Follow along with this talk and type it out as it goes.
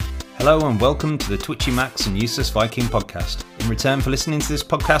Hello and welcome to the Twitchy Max and Useless Viking podcast. In return for listening to this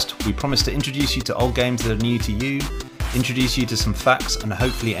podcast, we promise to introduce you to old games that are new to you, introduce you to some facts and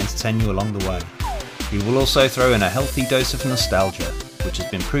hopefully entertain you along the way. We will also throw in a healthy dose of nostalgia, which has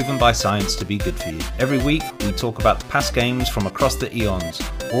been proven by science to be good for you. Every week we talk about the past games from across the eons,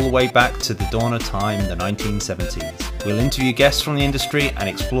 all the way back to the dawn of time, the 1970s. We'll interview guests from the industry and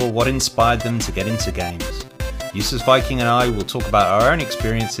explore what inspired them to get into games. Useless Viking and I will talk about our own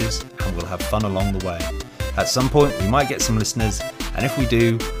experiences and we'll have fun along the way. At some point we might get some listeners, and if we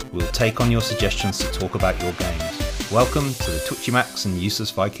do, we'll take on your suggestions to talk about your games. Welcome to the Twitchy Max and Useless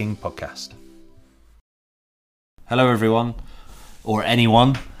Viking podcast. Hello everyone, or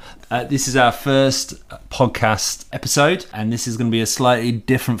anyone. This is our first podcast episode, and this is going to be a slightly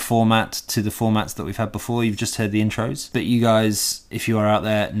different format to the formats that we've had before. You've just heard the intros, but you guys, if you are out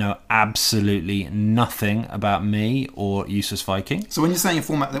there, know absolutely nothing about me or Useless Viking. So when you're saying a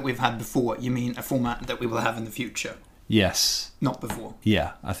format that we've had before, you mean a format that we will have in the future? Yes. Not before?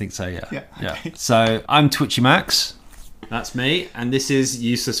 Yeah, I think so, yeah. Yeah, okay. So I'm Twitchy Max, that's me, and this is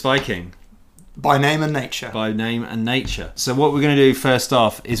Useless Viking. By name and nature. By name and nature. So what we're going to do first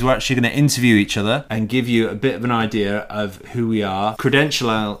off is we're actually going to interview each other and give you a bit of an idea of who we are.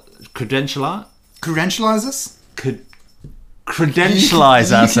 Credentialize us?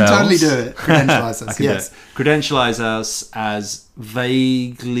 Credentialize ourselves. You can totally do it. Credentialize us, yes. Credentialize us as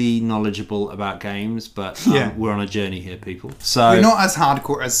vaguely knowledgeable about games, but we're on a journey here, people. So we're not as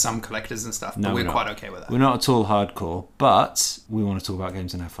hardcore as some collectors and stuff, but we're quite okay with that. We're not at all hardcore, but we want to talk about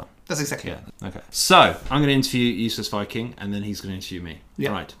games and have fun. That's exactly it. Okay. So I'm going to interview Useless Viking, and then he's going to interview me.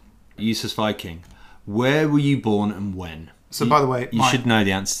 Yeah. Right. Useless Viking, where were you born and when? So by the way, you should know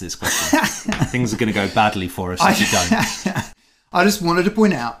the answer to this question. Things are going to go badly for us if you don't. I just wanted to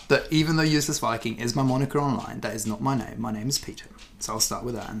point out that even though Useless Viking is my moniker online, that is not my name. My name is Peter. So I'll start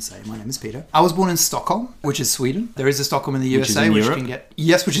with that and say my name is Peter. I was born in Stockholm, which is Sweden. There is a Stockholm in the USA, which you can get.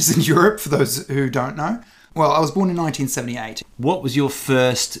 Yes, which is in Europe for those who don't know. Well, I was born in 1978. What was your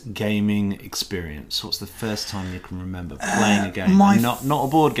first gaming experience? What's the first time you can remember playing a game? Not a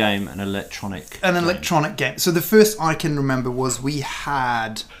board game, an electronic game. Electronic game. So the first I can remember was we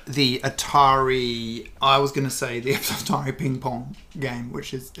had the Atari, I was going to say the Atari ping pong game,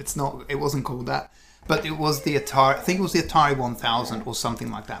 which is, it wasn't called that. But it was the Atari, I think it was the Atari 1000 or something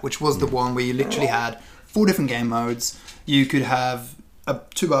like that, which was the one where you literally had 4 different game modes. You could have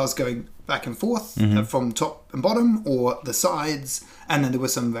 2 bars going back and forth from top and bottom, or the sides, and then there were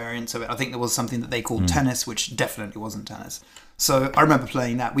some variants of it. I think there was something that they called tennis, which definitely wasn't tennis. So I remember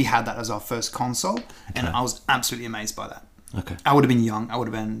playing that. We had that as our first console, and I was absolutely amazed by that. Okay. I would have been young. I would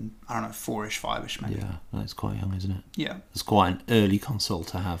have been, I don't know, 4-ish, 5-ish maybe. Yeah, that's quite young, isn't it? Yeah. It's quite an early console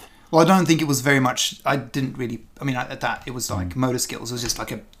to have. Well, I don't think it was very much, at that, it was like motor skills. It was just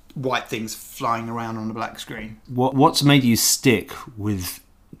like a white things flying around on a black screen. What's made you stick with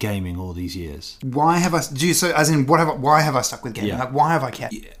gaming all these years? Why have I stuck with gaming? Yeah. Like, why have I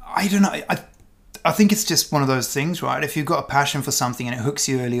kept? I don't know. I think it's just one of those things, right? If you've got a passion for something and it hooks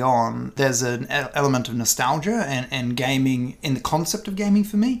you early on, there's an element of nostalgia and gaming, in the concept of gaming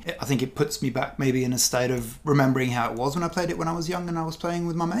for me. I think it puts me back maybe in a state of remembering how it was when I played it when I was young and I was playing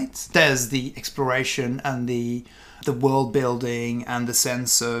with my mates. There's the exploration and the world building and the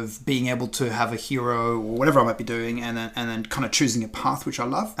sense of being able to have a hero or whatever I might be doing, and then kind of choosing a path, which I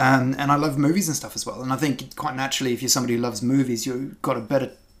love. And I love movies and stuff as well. And I think quite naturally, if you're somebody who loves movies, you've got a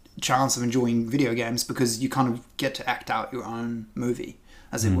better chance of enjoying video games because you kind of get to act out your own movie,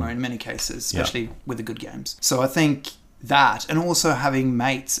 as it were, in many cases, especially with the good games. So I think that, and also having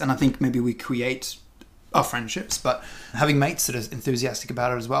mates, and I think maybe we create our friendships, but having mates that are enthusiastic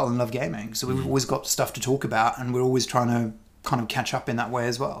about it as well and love gaming. So we've always got stuff to talk about, and we're always trying to kind of catch up in that way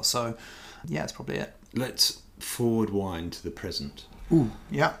as well. So yeah, that's probably it. Let's forward wind to the present. Ooh,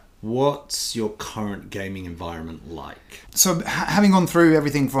 yeah. What's your current gaming environment like? So having gone through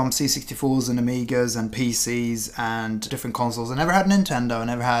everything from C64s and Amigas and PCs and different consoles, I never had a Nintendo, I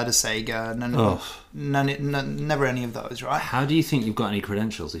never had a Sega, never any of those, right? How do you think you've got any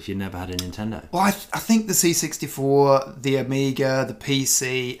credentials if you never had a Nintendo? Well, I think the C64, the Amiga, the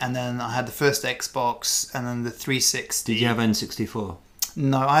PC, and then I had the first Xbox, and then the 360. Did you have N64?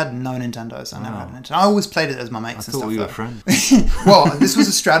 No, I had no Nintendos. I never had a Nintendo. I always played it as my mates and stuff. I thought we were friends. Well, this was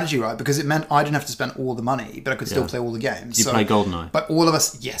a strategy, right? Because it meant I didn't have to spend all the money, but I could still play all the games. You play GoldenEye? But all of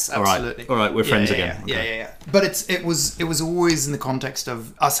us, yes, absolutely. All right, we're friends again. Yeah. But it was always in the context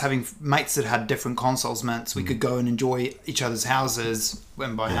of us having mates that had different consoles, meant we could go and enjoy each other's houses.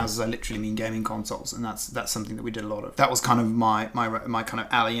 And by houses, I literally mean gaming consoles, and that's something that we did a lot of. That was kind of my kind of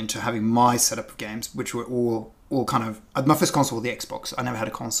alley into having my setup of games, which were all all kind of... My first console was the Xbox. I never had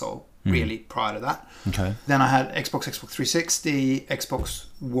a console, really, prior to that. Okay. Then I had Xbox 360, Xbox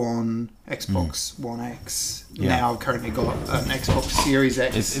One, Xbox One X. Yeah. Now I've currently got an Xbox Series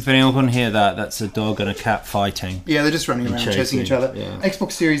X. If anyone can hear that, that's a dog and a cat fighting. Yeah, they're just running around chasing each other. Yeah.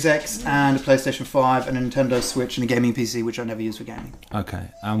 Xbox Series X and a PlayStation 5 and a Nintendo Switch and a gaming PC, which I never use for gaming. Okay.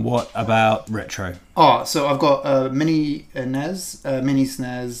 And what about retro? Oh, so I've got a mini NES, a mini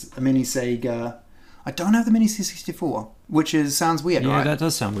SNES, a mini Sega. I don't have the mini C64, which sounds weird, Yeah, right? that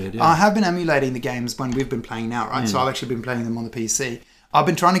does sound weird. Yeah. I have been emulating the games when we've been playing now, right? So I've actually been playing them on the PC. I've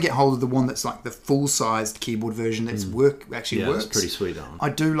been trying to get hold of the one that's like the full-sized keyboard version that's actually works. It's pretty sweet, that one. I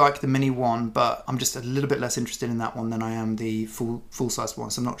do like the mini one, but I'm just a little bit less interested in that one than I am the full-sized one.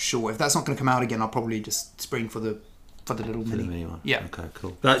 So I'm not sure. If that's not going to come out again, I'll probably just spring for the little The mini. mini one. Yeah. Okay,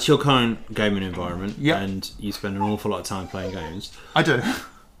 cool. That's your current gaming environment, Yep. and you spend an awful lot of time playing games. I do.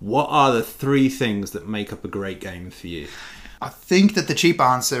 What are the 3 things that make up a great game for you? I think that the cheap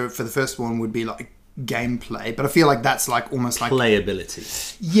answer for the first one would be like gameplay, but I feel like that's like almost like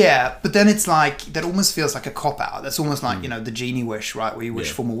Playability. yeah, but then it's like that almost feels like a cop out. That's almost like the genie wish, right, where you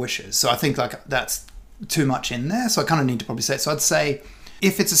wish for more wishes. So I think like that's too much in there, so I kind of need to probably say it. So I'd say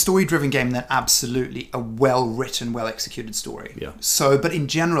if it's a story driven game, then absolutely a well written, well executed story. Yeah. So but in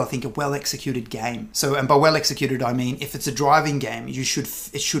general I think a well executed game, so and by well executed I mean if it's a driving game,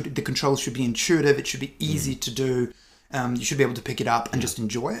 the controls should be intuitive, it should be easy to do, you should be able to pick it up and just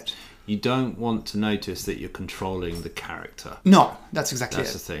enjoy it. You don't want to notice that you're controlling the character. No, that's exactly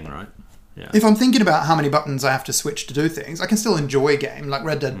That's it. the thing, right? Yeah. If I'm thinking about how many buttons I have to switch to do things, I can still enjoy a game. Like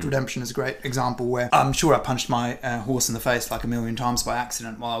Red Dead Redemption is a great example where I'm sure I punched my horse in the face like a million times by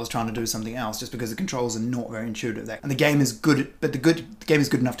accident while I was trying to do something else, just because the controls are not very intuitive there. And the game is good, but the game is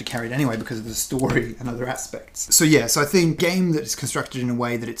good enough to carry it anyway because of the story and other aspects. So yeah, so I think game that is constructed in a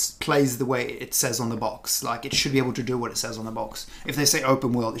way that it plays the way it says on the box. Like it should be able to do what it says on the box. If they say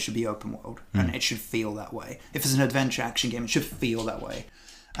open world, it should be open world, and it should feel that way. If it's an adventure action game, it should feel that way.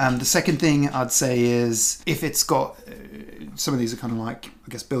 The second thing I'd say is if it's got some of these are kind of like, I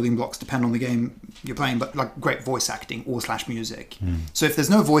guess, building blocks depend on the game you're playing, but like great voice acting or / music. So if there's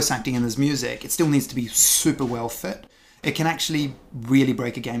no voice acting and there's music, it still needs to be super well fit. It can actually really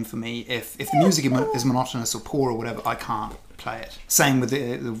break a game for me if the music is monotonous or poor or whatever. I can't play it. Same with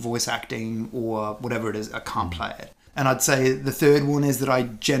the voice acting or whatever it is, I can't play it. And I'd say the third one is that I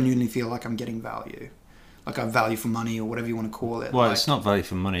genuinely feel like I'm getting value. Like a value for money or whatever you want to call it. Well, like, it's not value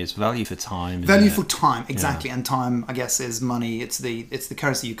for money, it's value for time. value for time, exactly. And time, I guess, is money. It's the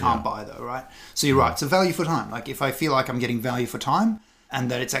currency you can't buy though, right? So you're right. So value for time. Like if I feel like I'm getting value for time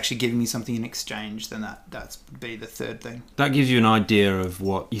and that it's actually giving me something in exchange, then that's be the third thing. That gives you an idea of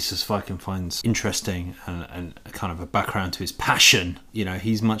what Yusuf Viking finds interesting and a kind of a background to his passion. You know,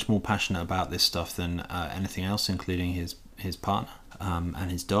 he's much more passionate about this stuff than anything else, including his partner. And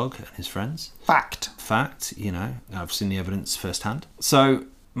his dog and his friends. Fact, you know, I've seen the evidence firsthand. So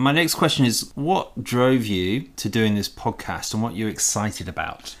my next question is, what drove you to doing this podcast and what you're excited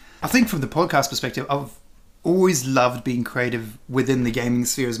about? I think from the podcast perspective, I've always loved being creative within the gaming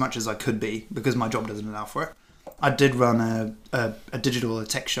sphere as much as I could be because my job doesn't allow for it. I did run a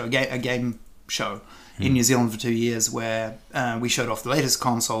tech show, a game show in New Zealand for 2 years where we showed off the latest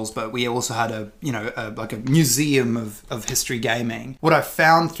consoles, but we also had a museum of history gaming. What I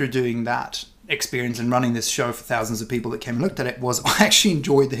found through doing that experience and running this show for thousands of people that came and looked at it was I actually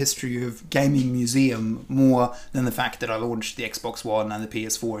enjoyed the history of gaming museum more than the fact that I launched the Xbox One and the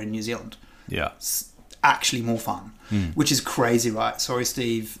PS4 in New Zealand. Yeah. Actually more fun, which is crazy, right? Sorry,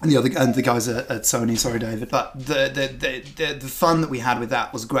 Steve, and the guys at Sony. Sorry, David. But the fun that we had with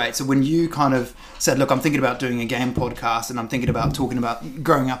that was great. So when you kind of said, "Look, I'm thinking about doing a game podcast, and I'm thinking about talking about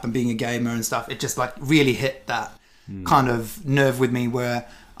growing up and being a gamer and stuff," it just like really hit that kind of nerve with me where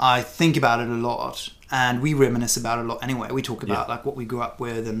I think about it a lot. And we reminisce about it a lot anyway. We talk about like what we grew up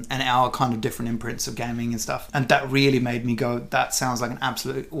with and our kind of different imprints of gaming and stuff. And that really made me go, that sounds like an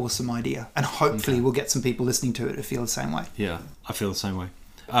absolutely awesome idea. And hopefully we'll get some people listening to it who feel the same way. Yeah, I feel the same way.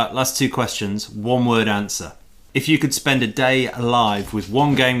 Last 2 questions, 1-word answer. If you could spend a day alive with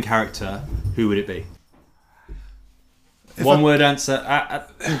one game character, who would it be? 1-word answer.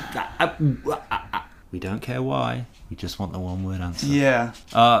 We don't care why. We just want the 1-word answer. Yeah.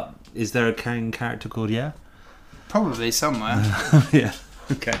 Is there a character called Yeah? Probably somewhere. Yeah.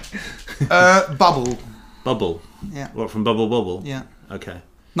 Okay. Bubble. Bubble. Yeah. What, from Bubble Bobble? Yeah. Okay.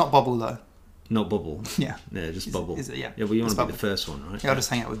 Not Bubble though. Not Bubble. Yeah. Yeah, just Bubble. Is it? Yeah. Yeah, well, you want It's to be Bubble. the first one, right? Yeah, I'll just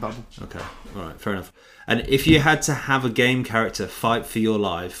hang out with Bubble. Okay. All right. Fair enough. And if you had to have a game character fight for your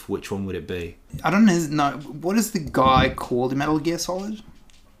life, which one would it be? I don't know. What is the guy called in Metal Gear Solid?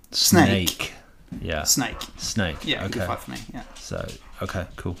 Snake. Yeah. Snake. Yeah, he'd be Okay. 5 for me. Yeah. So, okay,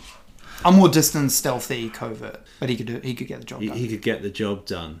 cool. I'm more distant, stealthy, covert, but he could get the job done. He could get the job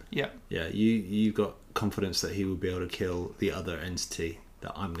done. Yeah. Yeah, you've got confidence that he will be able to kill the other entity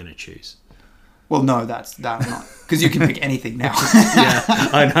that I'm going to choose. Well, no, that I'm not, because you can pick anything now. Yeah,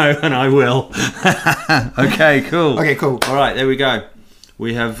 I know, and I will. Okay, cool. Okay, cool. All right, there we go.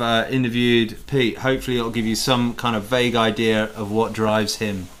 We have interviewed Pete. Hopefully it'll give you some kind of vague idea of what drives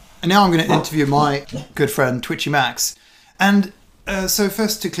him. And now I'm going to interview my good friend Twitchy Max. And so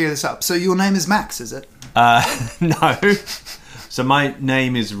first to clear this up, so your name is Max, is it? No. So my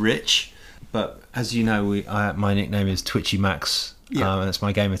name is Rich, but as you know, my nickname is Twitchy Max. Yeah. And it's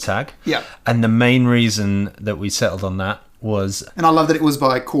my gamer tag. Yeah. And the main reason that we settled on that was... And I love that it was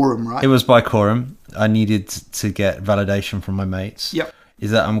by Quorum, right? It was by Quorum. I needed to get validation from my mates. Yep. Is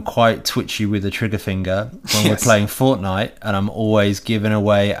that I'm quite twitchy with the trigger finger when we're Yes. playing Fortnite, and I'm always giving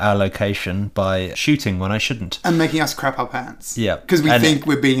away our location by shooting when I shouldn't. And making us crap our pants. Yeah. Because we And- think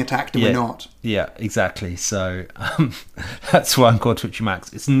we're being attacked and Yeah. we're not. Yeah, exactly. So that's why I'm called Twitchy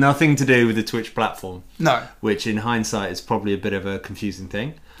Max. It's nothing to do with the Twitch platform, No. which in hindsight is probably a bit of a confusing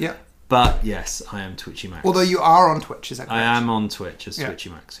thing. Yeah. But yes, I am Twitchy Max. Although you are on Twitch, is that correct? I am on Twitch as Yeah.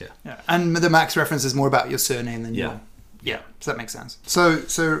 Twitchy Max, yeah. Yeah. And the Max reference is more about your surname than Yeah. your... Yeah. So that makes sense.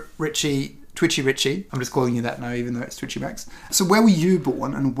 So Richie, Twitchy Richie, I'm just calling you that now, even though it's Twitchy Max. So where were you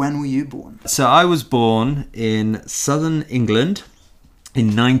born and when were you born? So I was born in southern England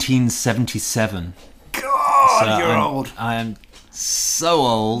in 1977. God, So you're I'm- old. I am so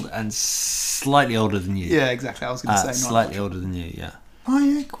old and slightly older than you. Yeah, exactly. I was going to say not Slightly much. older than you, yeah. Oh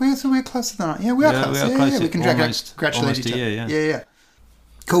yeah, we're closer than that. Yeah, we are Yeah, close. we are Yeah, close. yeah, we can Almost- congratulate almost each a other. year, Yeah.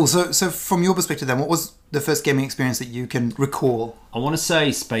 Cool. So from your perspective, then, what was the first gaming experience that you can recall? I want to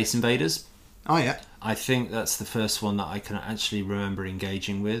say Space Invaders. Oh yeah. I think that's the first one that I can actually remember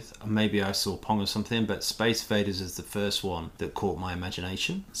engaging with. Maybe I saw Pong or something, but Space Invaders is the first one that caught my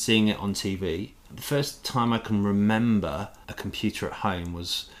imagination. Seeing it on TV. The first time I can remember a computer at home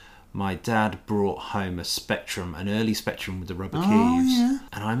was my dad brought home a Spectrum, an early Spectrum with the rubber keys. Yeah.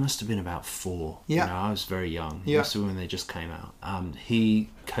 And I must have been about 4. Yeah. You know, I was very young. Yeah. Must have been when they just came out. He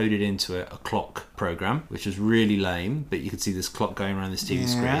coded into it a clock program, which was really lame, but you could see this clock going around this TV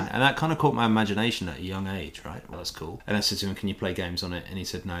screen. Yeah. And that kind of caught my imagination at a young age, right? Well, that's cool. And I said to him, can you play games on it? And he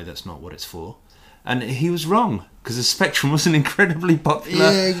said, no, that's not what it's for. And he was wrong, because the Spectrum was an incredibly popular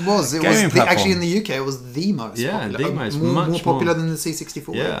Yeah, it was. It gaming was platform. actually in the UK. It was the most. Yeah, popular. the most, more much popular more. than the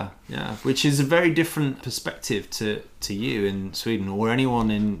C64. Yeah, which is a very different perspective to you in Sweden or anyone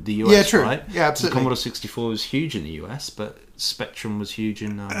in the US, Yeah, true. right? Yeah, absolutely. The Commodore 64 was huge in the US, but Spectrum was huge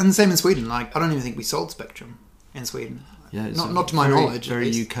in... And the same in Sweden. Like, I don't even think we sold Spectrum in Sweden. yeah, it's not a to my very, knowledge, at Very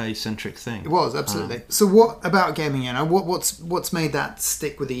least. UK-centric thing. It was, absolutely. So what about gaming, you know? What's made that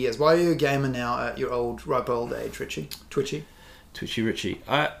stick with the years? Why are you a gamer now at your ripe old age, Richie? Twitchy? Twitchy Richie.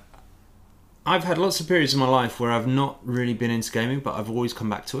 I've had lots of periods in my life where I've not really been into gaming, but I've always come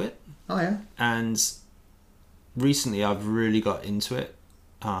back to it. Oh, yeah? And recently I've really got into it.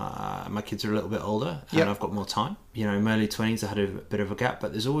 My kids are a little bit older and Yep. I've got more time. You know, in my early 20s I had a bit of a gap,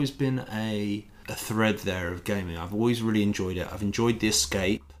 but there's always been a thread there of gaming. I've always really enjoyed it. I've enjoyed the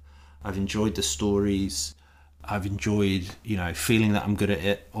escape. I've enjoyed the stories. I've enjoyed, you know, feeling that I'm good at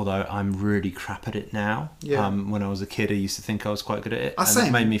it, although I'm really crap at it now. Yeah. When I was a kid, I used to think I was quite good at it. And Same.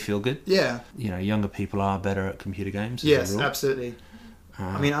 it made me feel good. Yeah. You know, younger people are better at computer games. as a Yes, rule. absolutely.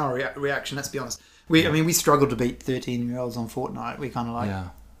 I mean, our reaction, let's be honest. We struggle to beat 13-year-olds on Fortnite. We kind of like... Yeah.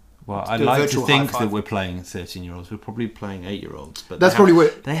 Well, I do a like to virtual think high that five. we're playing 13-year-olds. We're probably playing 8-year-olds. But That's they probably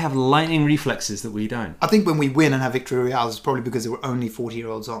have, what... they have lightning reflexes that we don't. I think when we win and have victory royales, it's probably because there were only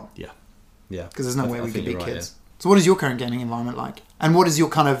 40-year-olds on. Yeah. Because there's no way I we think could beat you're right, kids. So what is your current gaming environment like? And what is your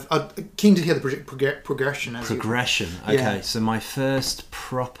kind of... keen to hear the progression as Progression. Yeah. Okay, so my first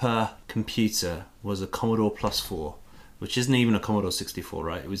proper computer was a Commodore Plus 4, which isn't even a Commodore 64,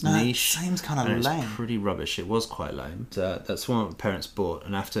 right? It was No, it niche. seems kind of and it was lame. pretty rubbish. It was quite lame. That's one my parents bought,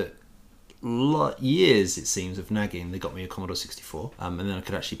 and after years, it seems, of nagging, they got me a Commodore 64, and then I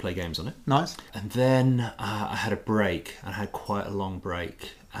could actually play games on it. Nice. And then I had a break, and I had quite a long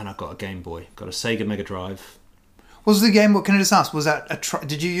break, and I got a Game Boy, got a Sega Mega Drive. Was the game... Can I just ask, was that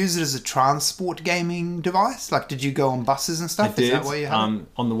did you use it as a transport gaming device? Like, did you go on buses and stuff? I did. Is that where you had it?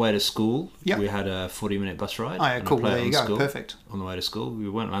 On the way to school, Yep. we had a 40-minute bus ride. Oh, yeah, and I cool. played There it you on go. school, Perfect. On the way to school. We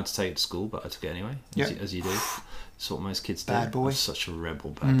weren't allowed to take it to school, but I took it anyway, Yep. as you do. That's what most kids do. Bad boy. I was such a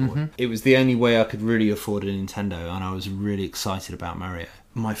rebel bad boy. It was the only way I could really afford a Nintendo, and I was really excited about Mario.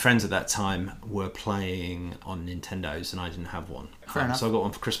 My friends at that time were playing on Nintendos, and I didn't have one. Fair enough. So I got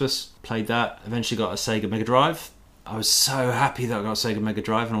one for Christmas, played that, eventually got a Sega Mega Drive, I was so happy that I got a Sega Mega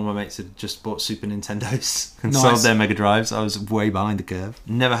Drive, and all my mates had just bought Super Nintendos and Nice. sold their Mega Drives. I was way behind the curve.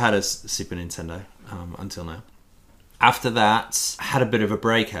 Never had a Super Nintendo until now. After that, I had a bit of a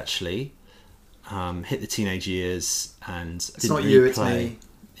break actually. Hit the teenage years and It's not you, it's me.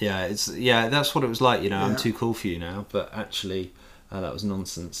 Yeah, that's what it was like. Yeah. I'm too cool for you now, but actually, that was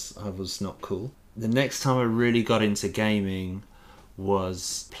nonsense. I was not cool. The next time I really got into gaming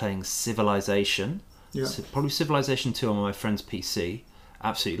was playing Civilization. Yeah. So probably Civilization 2 on my friend's PC.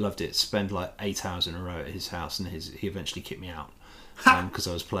 Absolutely loved it. Spent like 8 hours in a row at his house, and he eventually kicked me out because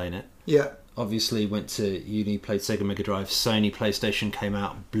I was playing it. Yeah. Obviously went to uni, played Sega Mega Drive. Sony PlayStation came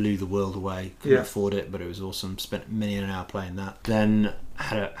out, blew the world away. Couldn't afford it, but it was awesome. Spent many an hour playing that. Then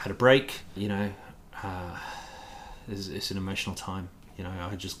had a break. It's an emotional time.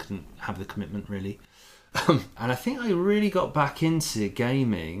 I just couldn't have the commitment really. And I think I really got back into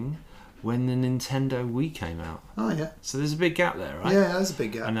gaming when the Nintendo Wii came out. Oh yeah. So there's a big gap there, right? Yeah, there's a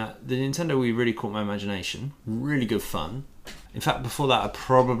big gap. And the Nintendo Wii really caught my imagination. Really good fun. In fact, before that, I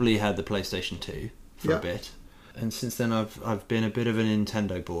probably had the PlayStation 2 for a bit. And since then, I've been a bit of a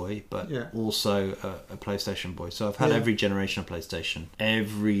Nintendo boy, but also a PlayStation boy. So I've had every generation of PlayStation.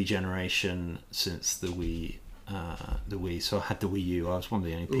 Every generation since the Wii. So I had the Wii U. I was one of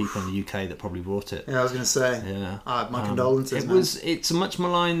the only people in the UK that probably bought it. Yeah, I was going to say. Yeah. My condolences. It's a much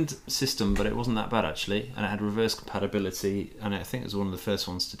maligned system, but it wasn't that bad actually, and it had reverse compatibility, and I think it was one of the first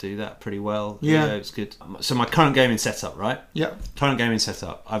ones to do that pretty well. Yeah, it was good. So my current gaming setup, right? Yeah. Current gaming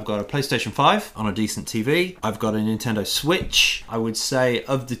setup. I've got a PlayStation 5 on a decent TV. I've got a Nintendo Switch. I would say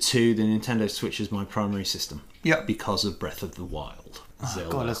of the two, the Nintendo Switch is my primary system. Yeah. Because of Breath of the Wild. Oh,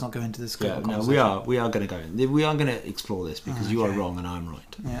 God, let's not go into this. No, we are going to go in. We are going to explore this because you are wrong and I'm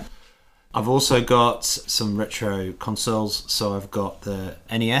right. Yeah. I've also got some retro consoles. So I've got the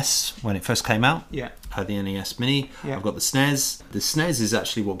NES when it first came out. Yeah. I had the NES Mini. Yeah. I've got the SNES. The SNES is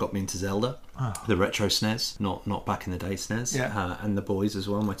actually what got me into Zelda. Oh. The retro SNES, not back in the day SNES. Yeah. And the boys as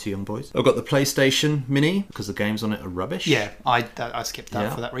well, my two young boys. I've got the PlayStation Mini because the games on it are rubbish. Yeah, I skipped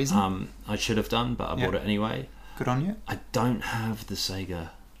that for that reason. I should have done, but I bought it anyway. Good on you. I don't have the Sega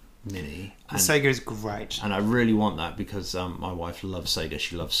Mini. The Sega is great. And I really want that because my wife loves Sega.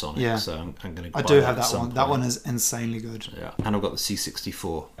 She loves Sonic. Yeah. So I'm going to I do have that one. That one is insanely good. Yeah. And I've got the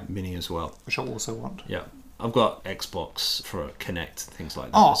C64 Mini as well. Which I also want. Yeah. I've got Xbox for Kinect, things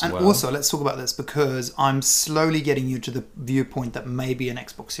like that and also let's talk about this because I'm slowly getting you to the viewpoint that maybe an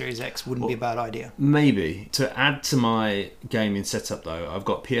Xbox Series X wouldn't be a bad idea. Maybe. To add to my gaming setup though, I've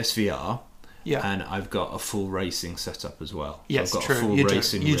got PSVR. Yeah. And I've got a full racing setup as well. Yes, so I've got true. A full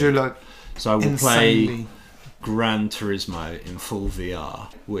racing you do look so I will insanely... play Gran Turismo in full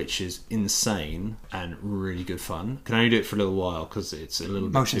VR, which is insane and really good fun. Can only do it for a little while because it's a little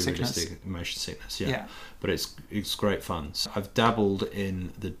bit too realistic. Motion sickness, yeah. But it's great fun. So I've dabbled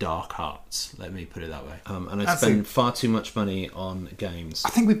in the dark arts, let me put it that way. And I spend far too much money on games. I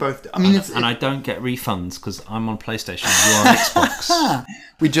think we both... I mean, and I don't get refunds because I'm on PlayStation and you're on Xbox.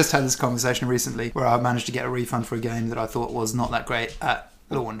 We just had this conversation recently where I managed to get a refund for a game that I thought was not that great at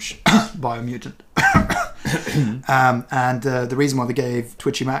launch, Biomutant. And the reason why they gave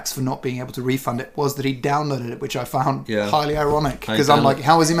Twitchy Max for not being able to refund it was that he downloaded it, which I found highly ironic because I'm like,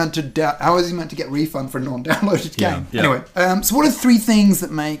 how is he meant to get refund for a non-downloaded game? Yeah. Anyway, so what are 3 things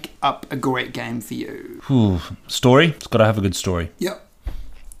that make up a great game for you? Story. It's got to have a good story. Yep.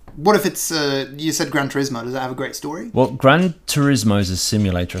 What if it's, you said Gran Turismo, does it have a great story? Well, Gran Turismo is a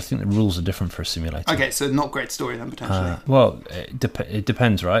simulator. I think the rules are different for a simulator. Okay, so not great story then, potentially. It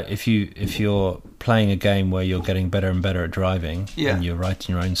depends, right? If you're playing a game where you're getting better and better at driving and you're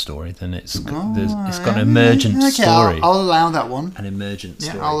writing your own story, then it's got an emergent story. I'll allow that one. An emergent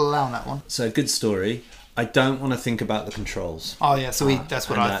story. Yeah, I'll allow that one. So, good story. I don't want to think about the controls. Oh, yeah, so that's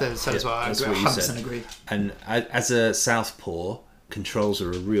what I said. That's what I 100% agree. And as a southpaw, controls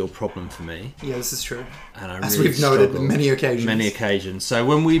are a real problem for me. Yeah, this is true. And as we've noted on many occasions. So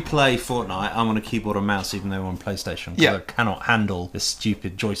when we play Fortnite, I'm on a keyboard and mouse, even though we're on PlayStation. Because I cannot handle the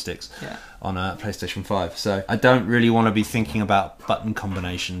stupid joysticks on a PlayStation 5. So I don't really want to be thinking about button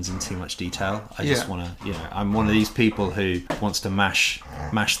combinations in too much detail. I just want to, I'm one of these people who wants to mash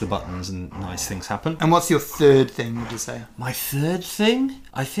the buttons and nice things happen. And what's your third thing, would you say? My third thing?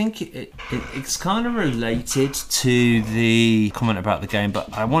 I think it's kind of related to the comment about the game,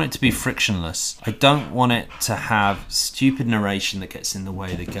 but I want it to be frictionless. I don't want it to have stupid narration that gets in the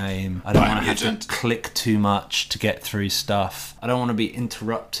way of the game. I don't want to have to click too much to get through stuff. I don't want to be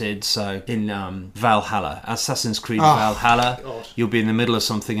interrupted. So in Valhalla, Assassin's Creed Valhalla, you'll be in the middle of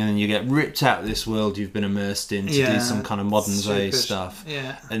something and then you get ripped out of this world you've been immersed in to do some kind of modern day stuff.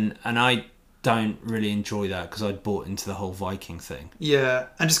 Yeah. And don't really enjoy that because I'd bought into the whole Viking thing. Yeah,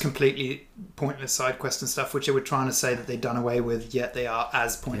 and just completely pointless side quests and stuff, which they were trying to say that they'd done away with, yet they are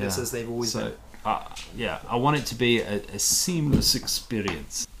as pointless as they've always been. I want it to be a seamless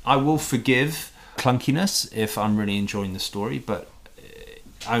experience. I will forgive clunkiness if I'm really enjoying the story, but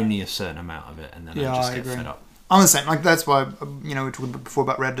only a certain amount of it, and then I just get fed up. I'm the same. Like, that's why, we were talking before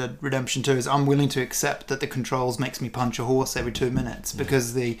about Red Dead Redemption 2, is I'm willing to accept that the controls makes me punch a horse every 2 minutes,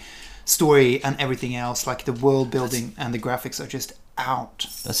 because the story and everything else, like the world building and the graphics, are just out.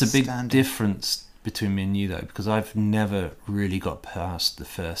 That's a big difference between me and you, though, because I've never really got past the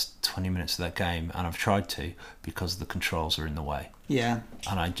first 20 minutes of that game, and I've tried to, because the controls are in the way. Yeah.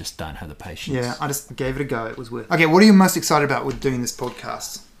 And I just don't have the patience. Yeah, I just gave it a go. It was worth it. Okay, what are you most excited about with doing this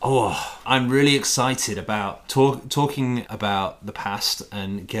podcast? Oh, I'm really excited about talking about the past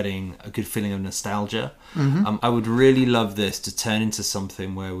and getting a good feeling of nostalgia. Mm-hmm. I would really love this to turn into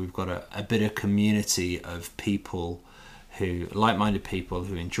something where we've got a bit of community of people like-minded people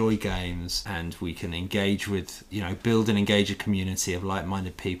who enjoy games, and we can engage with, build and engage a community of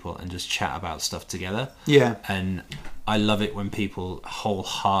like-minded people and just chat about stuff together. Yeah. And I love it when people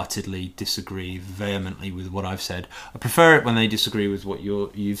wholeheartedly disagree vehemently with what I've said. I prefer it when they disagree with what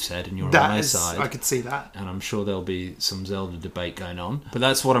you've said and you're on my side. I could see that. And I'm sure there'll be some Zelda debate going on. But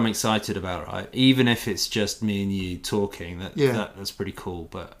that's what I'm excited about, right? Even if it's just me and you talking, that's pretty cool.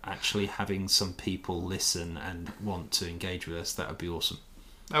 But actually having some people listen and want to engage with us, that would be awesome.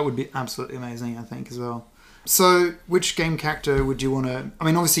 That would be absolutely amazing, I think, as well. So, which game character would you want to... I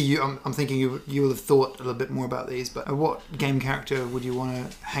mean, obviously, I'm thinking you will have thought a little bit more about these, but what game character would you want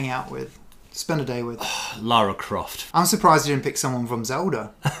to hang out with, spend a day with? Lara Croft. I'm surprised you didn't pick someone from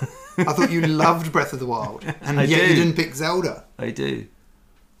Zelda. I thought you loved Breath of the Wild, and yet you didn't pick Zelda. I do.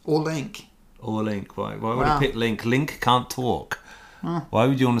 Or Link. Why would I pick Link? Link can't talk. Why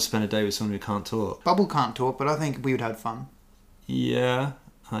would you want to spend a day with someone who can't talk? Bubble can't talk, but I think we would have fun. Yeah.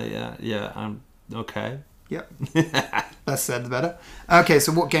 Okay. Yep. Less said, the better. Okay,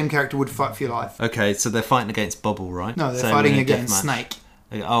 so what game character would fight for your life? Okay, so they're fighting against Bubble, right? No, they're fighting against Snake.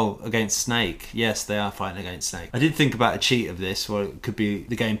 Oh, against Snake. Yes, they are fighting against Snake. I did think about a cheat of this, where it could be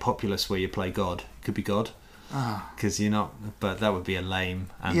the game Populous where you play God. It could be God. Because you're not... But that would be a lame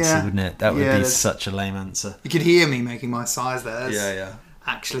answer, wouldn't it? That would be such a lame answer. You could hear me making my sighs there. Yeah.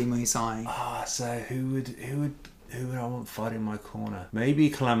 Actually me sighing. So who would I want fighting my corner? Maybe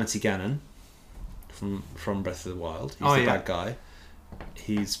Calamity Ganon. From Breath of the Wild. He's the bad guy.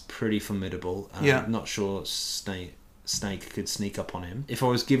 He's pretty formidable. I'm not sure Snake could sneak up on him. If I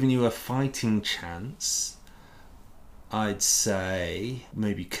was giving you a fighting chance, I'd say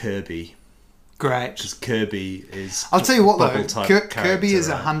maybe Kirby. Great. Because Kirby is... I'll tell you what, though. Kirby is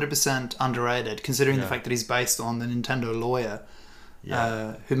 100% underrated, considering the fact that he's based on the Nintendo lawyer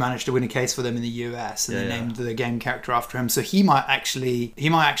who managed to win a case for them in the US, and they named the game character after him. So he might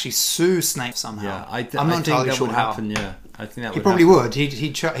actually sue Snake somehow. Yeah, I'm not entirely sure how. Happen, yeah. I think that he probably would.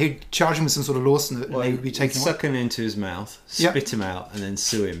 He'd charge him with some sort of lawsuit, and they would be taken away. Suck him into his mouth, spit him out, and then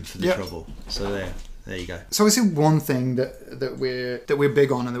sue him for the trouble. So there you go. So obviously one thing that we're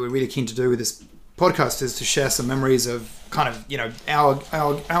big on and that we're really keen to do with this podcast is to share some memories of kind of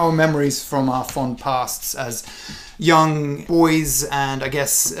our memories from our fond pasts as young boys and I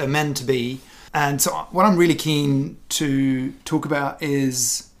guess men to be. And so what I'm really keen to talk about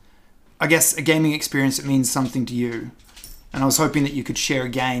is, I guess, a gaming experience that means something to you. And I was hoping that you could share a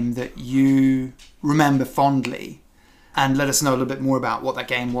game that you remember fondly and let us know a little bit more about what that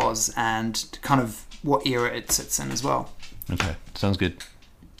game was and kind of what era it sits in as well. Okay, sounds good.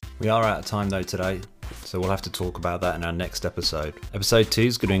 We are out of time though today, so we'll have to talk about that in our next episode. Episode 2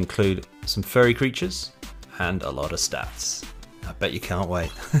 is going to include some furry creatures and a lot of stats. I bet you can't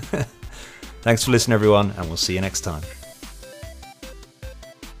wait. Thanks for listening, everyone, and we'll see you next time.